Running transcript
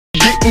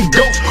shooting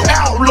ghosts,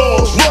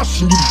 outlaws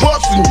rushing you,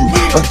 busting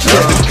you.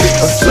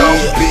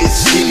 Soft bitch,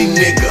 skinny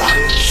nigga,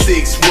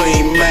 6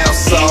 wing mouth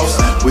sauce.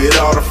 With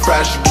all the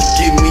fries you can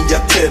give me, I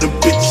tell the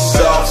bitches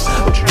sauce.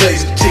 A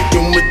plate of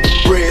chicken with the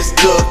bread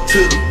stuck to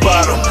the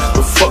bottom.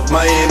 But fuck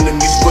my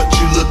enemies, what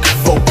you looking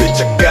for, bitch?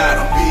 I got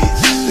 'em.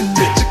 The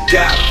bitch I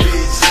got 'em.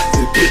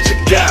 The bitch I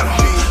got 'em.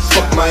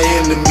 Fuck my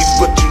enemies,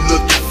 what you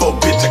looking for,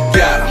 bitch? I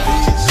got 'em.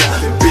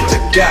 The bitch I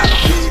got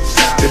 'em.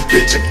 The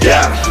bitch I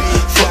got 'em.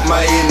 Fuck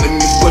my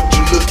enemies, what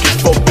you looking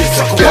for, bitch?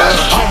 I got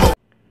 'em.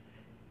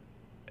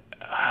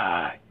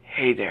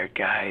 Hey there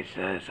guys,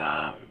 it's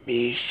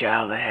me,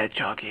 Shadow the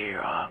Hedgehog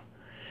here.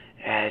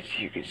 As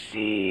you can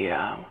see,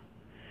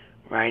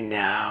 right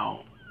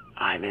now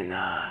I'm in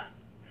a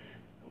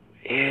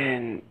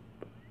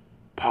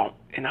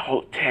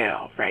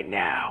hotel right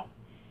now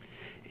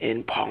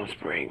in Palm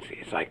Springs.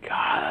 It's like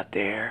hot out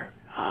there,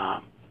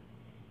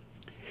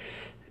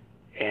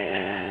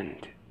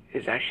 and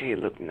it's actually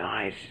looked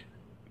nice,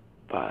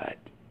 but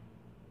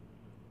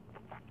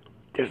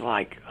there's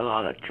like a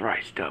lot of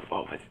dry stuff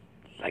over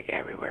like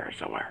everywhere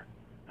somewhere.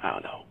 I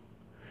don't know.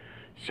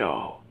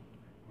 So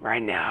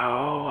right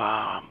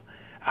now,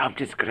 I'm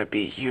just gonna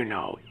be,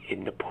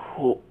 in the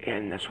pool,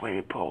 in the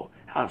swimming pool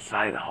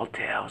outside the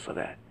hotel, so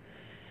that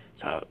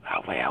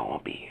way I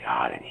won't be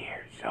hot in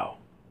here. So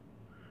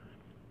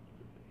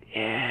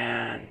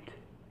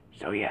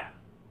yeah,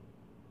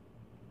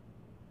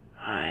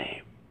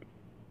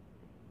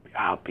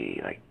 I'll be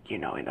like,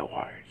 in the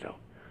water. So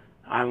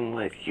I'm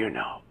with,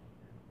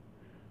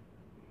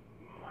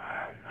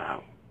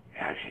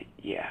 actually,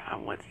 yeah,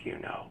 I'm with,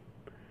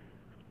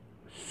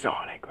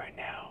 Sonic right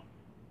now.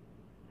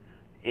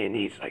 And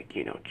he's like,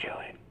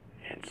 chilling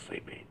and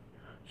sleeping.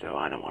 So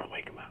I don't want to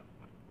wake him up.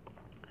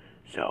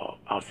 So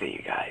I'll see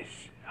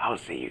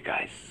you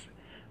guys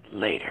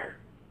later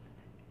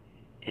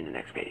in the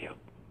next video.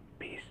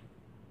 Peace.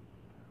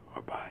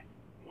 Or bye.